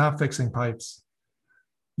pipes, you're not fixing pipes.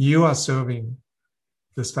 You are serving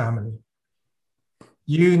this family.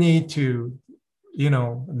 You need to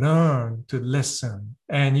learn to listen,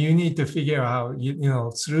 and you need to figure out,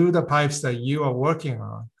 through the pipes that you are working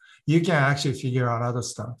on, you can actually figure out other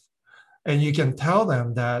stuff. And you can tell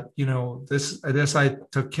them that, this I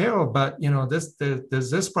took care of, but,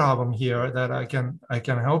 there's this problem here that I can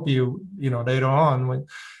help you, later on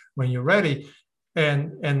when you're ready.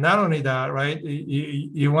 And not only that, right,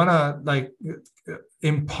 you want to like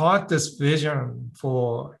impart this vision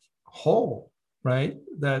for whole, right?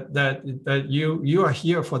 That you are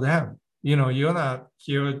here for them. You're not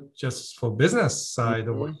here just for business side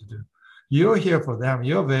of what you do. You're here for them.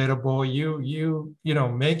 You're available. You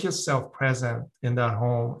make yourself present in that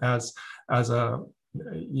home as a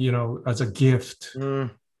gift to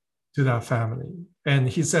that family. And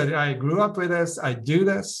he said, I grew up with this. I do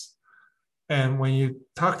this. And when you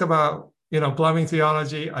talked about plumbing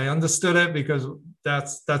theology, I understood it because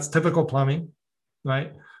that's typical plumbing,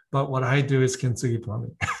 right? But what I do is Kintsugi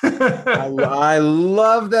plumbing. I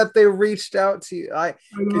love that they reached out to you.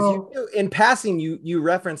 Because in passing, you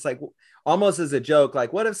reference like almost as a joke,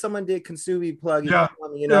 like what if someone did Kintsugi plumbing,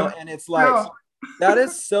 and it's like that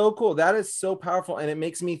is so cool. That is so powerful, and it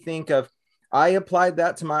makes me think of I applied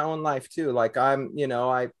that to my own life too. Like I'm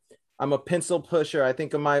a pencil pusher. I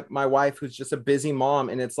think of my wife who's just a busy mom,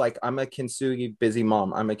 and it's like I'm a Kintsugi busy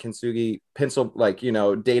mom. I'm a Kintsugi pencil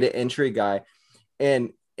data entry guy,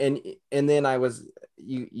 and and then I was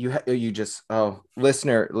you just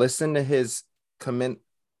listener, listen to his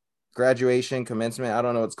graduation commencement, I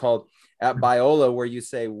don't know what it's called, at Biola, where you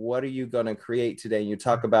say, what are you going to create today? And you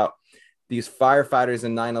talk about these firefighters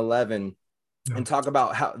in 9/11 and talk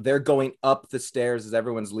about how they're going up the stairs as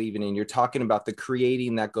everyone's leaving, and you're talking about the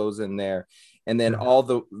creating that goes in there, and then all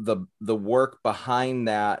the work behind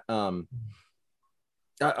that.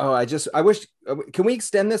 I wish, can we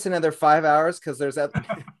extend this another 5 hours? Because there's that.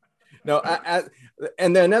 No,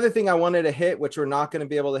 and then another thing I wanted to hit, which we're not going to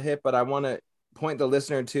be able to hit, but I want to point the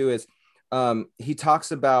listener to, is he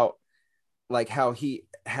talks about like how he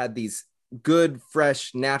had these good,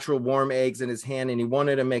 fresh, natural, warm eggs in his hand, and he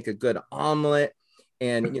wanted to make a good omelet.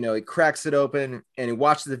 And, he cracks it open and he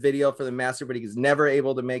watches the video for the master, but he's never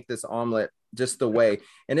able to make this omelet just the way.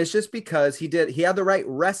 And it's just because he had the right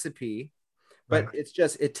recipe, but it's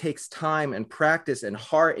just, it takes time and practice and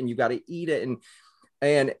heart, and you got to eat it.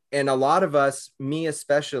 And a lot of us, me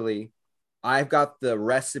especially, I've got the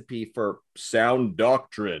recipe for sound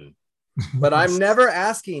doctrine, but I'm never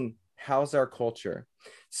asking, how's our culture?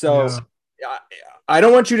 So I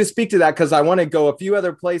don't want you to speak to that because I want to go a few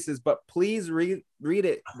other places, but please read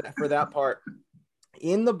it for that part.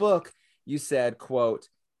 In the book, you said, quote,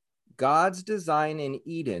 God's design in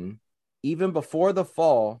Eden, even before the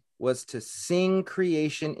fall, was to sing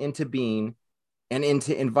creation into being and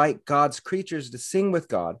to invite God's creatures to sing with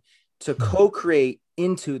God, to co-create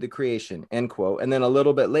into the creation, end quote. And then a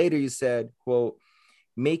little bit later, you said, quote,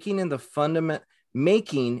 making in the fundamental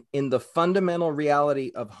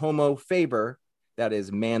reality of Homo faber, that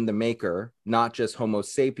is man the maker, not just Homo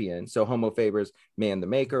sapien. So Homo faber is man the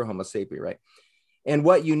maker, Homo sapien, right? And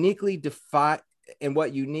what uniquely defines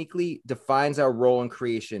our role in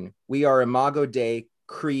creation, we are imago Dei,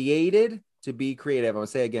 created to be creative. I'm going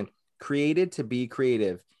to say again, created to be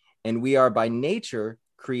creative. And we are by nature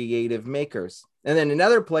creative makers. And then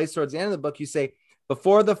another place towards the end of the book, you say,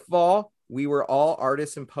 before the fall, we were all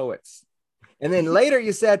artists and poets. And then later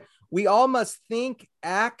you said, we all must think,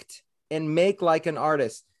 act, and make like an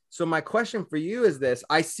artist. So my question for you is this: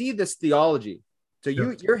 I see this theology. So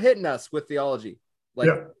you're hitting us with theology.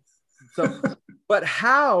 So, but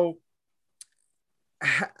how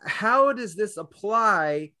does this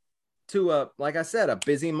apply to like I said, a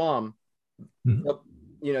busy mom? Mm-hmm.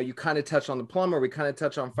 You kind of touch on the plumber, we kind of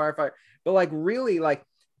touch on firefighter, but like really, like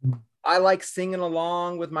I like singing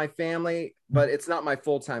along with my family, but it's not my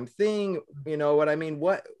full-time thing. You know what I mean?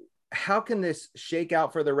 How can this shake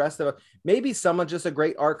out for the rest of us? Maybe someone just a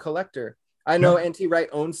great art collector. I know NT Wright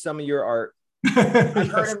owns some of your art.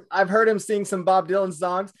 I've heard him sing some Bob Dylan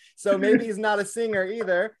songs, so maybe he's not a singer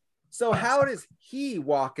either. So how does he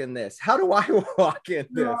walk in this? How do I walk in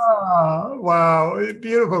this? Wow,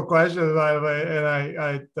 beautiful question, by the way. And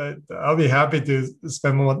I'll be happy to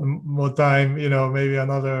spend more time, maybe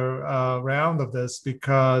another round of this,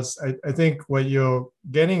 because I think what you're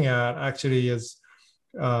getting at actually is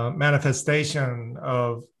manifestation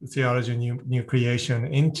of theology of new creation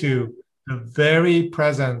into the very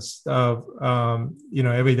presence of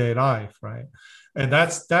everyday life, right? And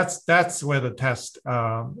that's where the test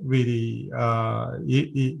really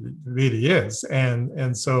is.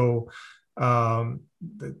 And so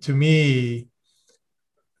to me,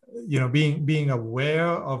 being aware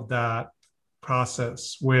of that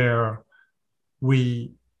process where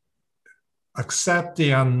we accept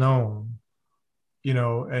the unknown.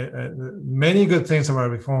 Many good things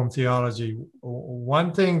about Reformed theology.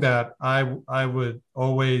 One thing that I would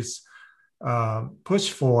always push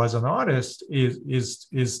for as an artist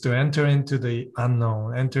is to enter into the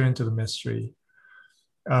unknown, enter into the mystery,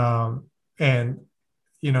 and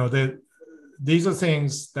these are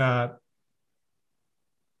things that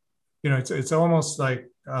it's almost like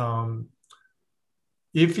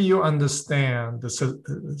if you understand the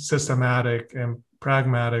systematic and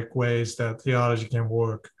pragmatic ways that theology can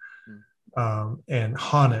work and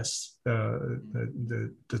harness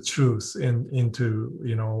the truth into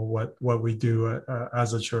what we do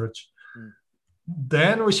as a church,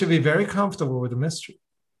 then we should be very comfortable with the mystery,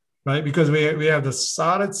 right? Because we have the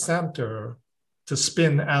solid center to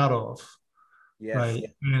spin out of,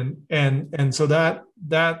 right? And so that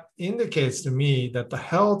indicates to me that the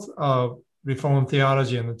health of Reformed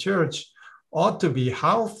theology in the church ought to be,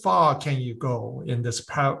 how far can you go in this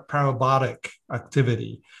parabolic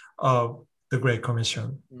activity of the Great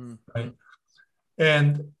Commission, right?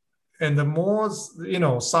 And the more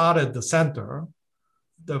solid the center,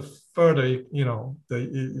 the further you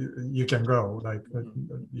can go. Like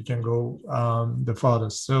you can go the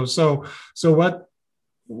farthest. So what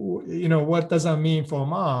does that mean for a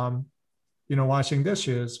mom? Washing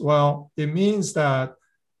dishes. Well, it means that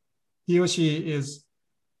he or she is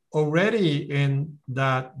already in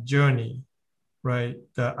that journey, right?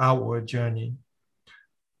 The outward journey.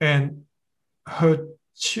 And her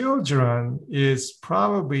children is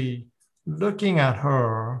probably looking at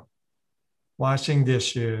her washing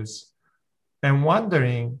dishes and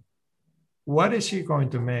wondering, what is she going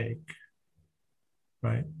to make,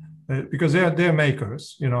 right? Because they're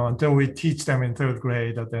makers, until we teach them in third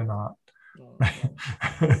grade that they're not. Right?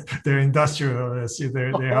 They're industrialists. They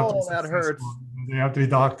have to be that hurts. They have to be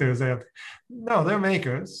doctors. No, they're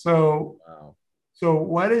makers. So, Wow. So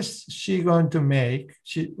what is she going to make?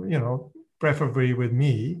 She, preferably with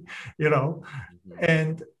me,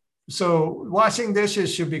 and so washing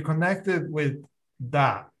dishes should be connected with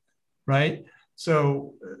that, right?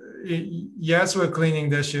 So yes, we're cleaning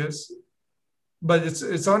dishes, but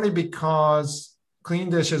it's only because clean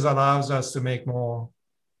dishes allows us to make more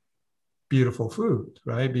beautiful food,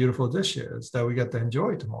 right? Beautiful dishes that we get to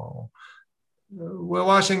enjoy tomorrow. We're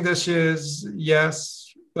washing dishes,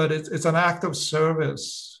 yes, but it's an act of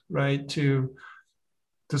service, right? To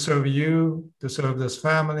serve you, to serve this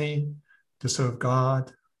family, to serve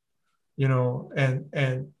God,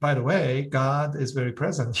 and by the way, God is very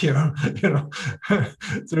present here,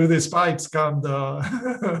 through these pipes come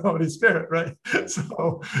the Holy Spirit, right?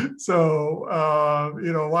 So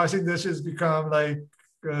washing dishes become like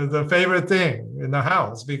the favorite thing in the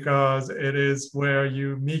house because it is where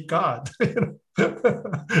you meet God,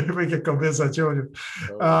 if we can convince our children.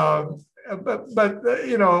 But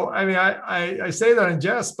I mean, I say that in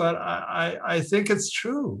jest, but I think it's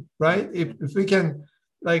true, right? If we can,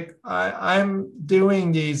 like, I'm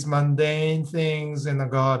doing these mundane things in the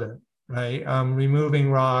garden, right? I'm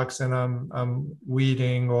removing rocks and I'm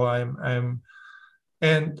weeding, or I'm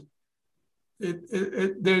and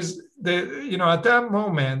there's at that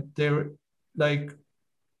moment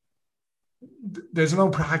there's no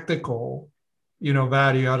practical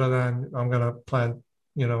value other than I'm gonna plant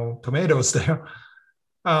tomatoes there,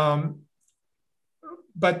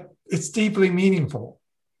 but it's deeply meaningful.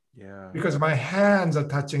 Yeah. Because my hands are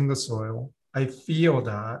touching the soil. I feel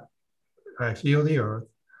that. I feel the earth.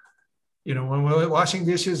 When we're washing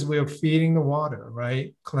dishes, we're feeding the water,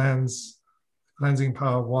 right? Cleansing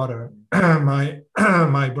power of water. My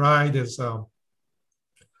bride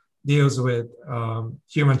deals with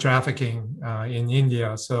human trafficking in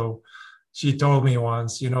India. So she told me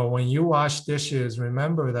once, when you wash dishes,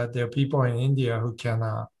 remember that there are people in India who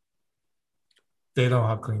cannot. They don't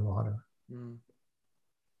have clean water. Mm.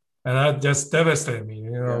 And that just devastated me,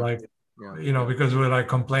 because we're like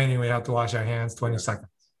complaining we have to wash our hands 20 seconds.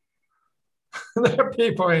 There are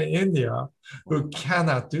people in India who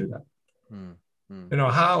cannot do that.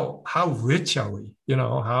 How rich are we?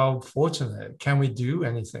 How fortunate? Can we do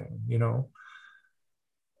anything?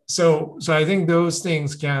 So I think those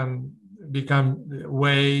things can become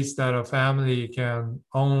ways that a family can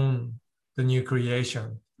own the new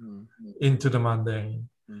creation into the mundane.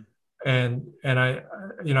 And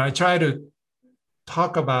I try to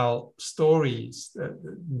talk about stories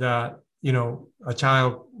that a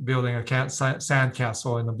child building a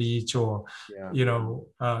sandcastle in the beach, or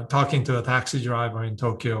talking to a taxi driver in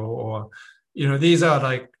Tokyo, or these are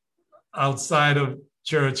like outside of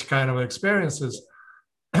church kind of experiences.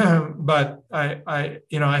 But I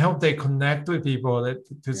hope they connect with people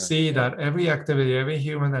to see that every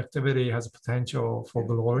human activity has potential for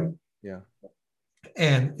glory. Yeah.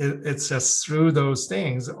 And it's just through those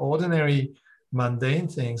things, ordinary, mundane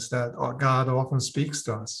things, that God often speaks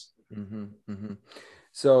to us. Mm-hmm, mm-hmm.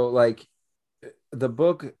 So, like, the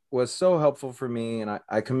book was so helpful for me, and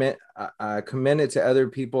I commend it to other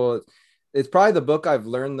people. It's probably the book I've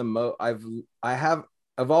learned the most. I have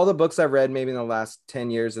of all the books I've read, maybe in the last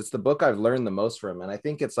 10 years, it's the book I've learned the most from. And I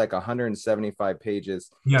think it's like 175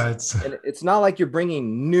 pages. Yeah. It's not like you're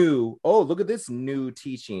bringing new, oh, look at this new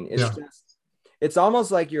teaching. It's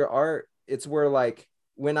almost like your art. It's where, like,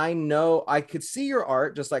 when I could see your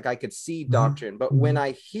art, just like I could see doctrine, but when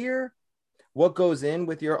I hear what goes in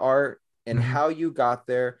with your art and how you got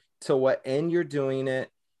there to what end you're doing it,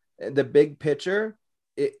 the big picture,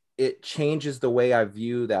 it changes the way I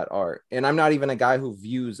view that art. And I'm not even a guy who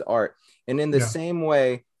views art. And in the same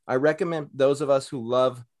way, I recommend those of us who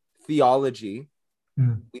love theology,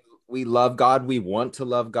 we love God, we want to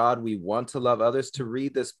love God, we want to love others, to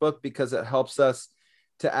read this book, because it helps us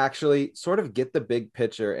to actually sort of get the big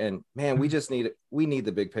picture. And man, we need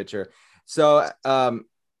the big picture. So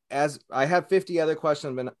as I have 50 other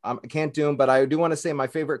questions, but I can't do them, but I do want to say my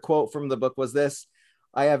favorite quote from the book was this: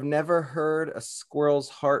 I have never heard a squirrel's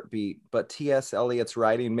heartbeat, but T.S. Eliot's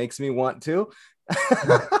writing makes me want to.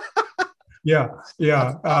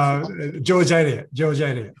 George Eliot.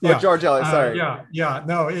 Oh, George Eliot. Sorry.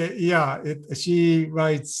 She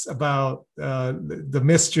writes about the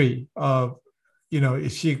mystery of,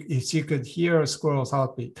 if she could hear a squirrel's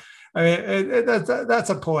heartbeat. I mean, that's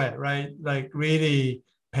a poet, right? Like really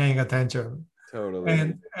paying attention.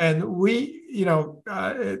 Totally. And we,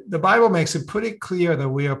 the Bible makes it pretty clear that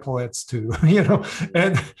we are poets too,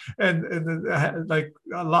 and like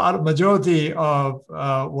majority of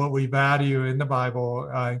what we value in the Bible,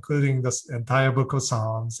 including this entire book of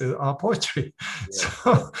Psalms, are poetry.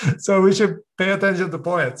 Yeah. So we should pay attention to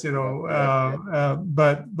poets, but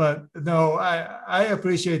no, I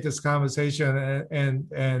appreciate this conversation, and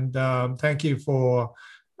thank you for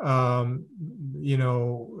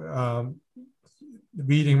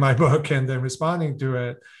reading my book and then responding to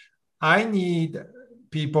it. I need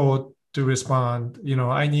people to respond.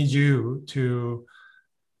 I need you to,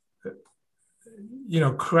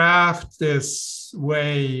 craft this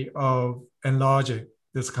way of enlarging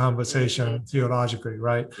this conversation theologically,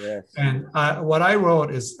 right? Yes. And what I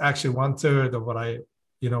wrote is actually 1/3 of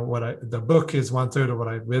the book is 1/3 of what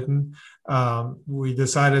I've written. We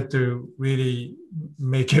decided to really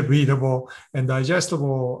make it readable and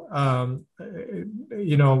digestible, and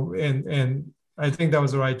I think that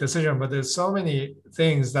was the right decision. But there's so many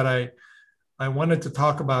things that I wanted to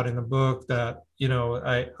talk about in the book that,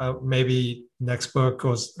 I maybe next book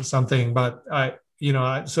or something, but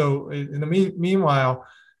so in the meanwhile,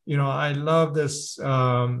 I love this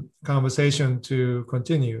conversation to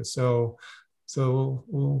continue. So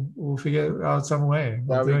we'll figure out some way.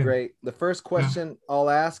 That would be great. The first question I'll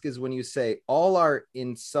ask is, when you say all art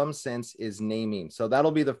in some sense is naming. So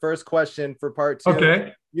that'll be the first question for part 2.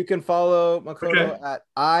 Okay. You can follow Makoto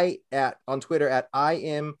on Twitter at I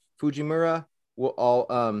am Fujimura. We'll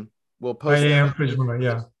post I am Fujimura,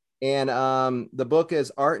 yeah. And the book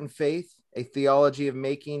is Art and Faith, A Theology of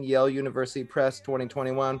Making, Yale University Press,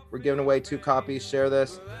 2021. We're giving away 2 copies. Share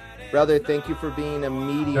this. Brother, thank you for being a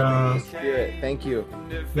medium in the spirit. Thank you.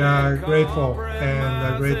 Yeah, grateful,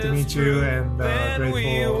 and great to meet you, and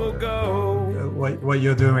grateful what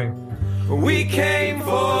you're doing. We came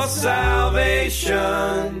for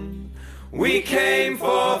salvation. We came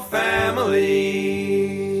for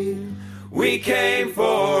family. We came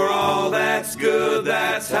for all that's good.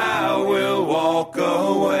 That's how we'll walk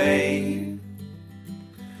away.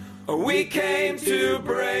 We came to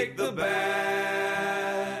break the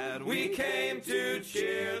bad. We came to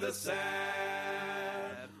cheer the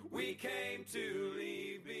sad. We came to lead.